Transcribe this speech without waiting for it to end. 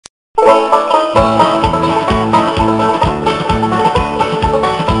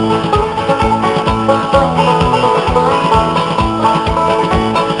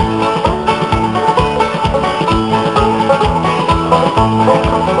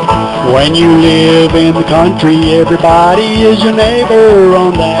When you live in the country, everybody is your neighbor.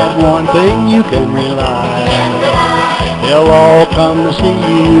 On that one thing you can rely. They'll all come to see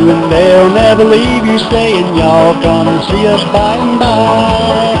you and they'll never leave you, saying, y'all come and see us by and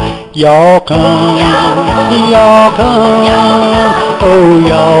by. Y'all come, oh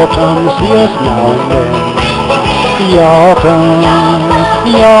y'all come to see us now and then. Y'all come,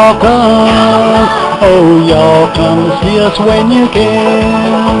 oh y'all come to see us when you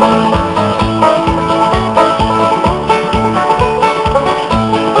can.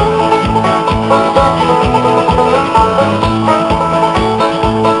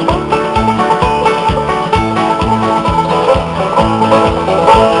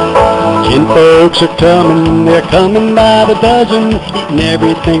 Folks are coming, they're coming by the dozen, eating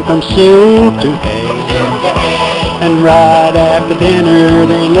everything from soup to hay. And right after dinner,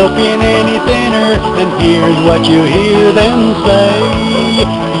 they ain't looking any thinner, and here's what you hear them say.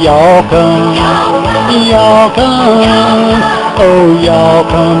 Y'all come, oh y'all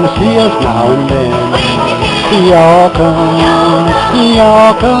come to see us now and then. Y'all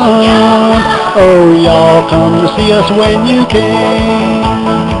come, oh y'all come to see us when you can.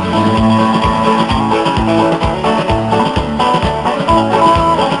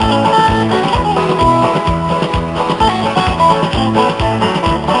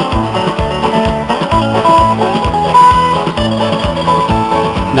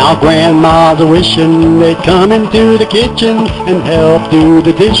 Now grandma's a wishing they'd come into the kitchen and help do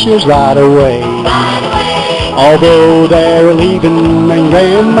the dishes right away. Although they're leaving and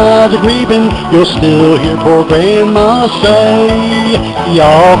grandma's a grieving, you'll still hear poor grandma say,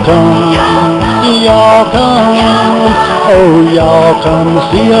 y'all come, oh y'all come to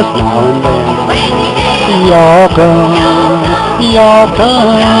see us now and then. Y'all come,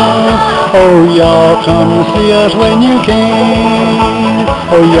 oh y'all come to see us when you can.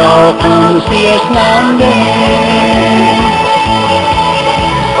 Oh, y'all come to see us now and then.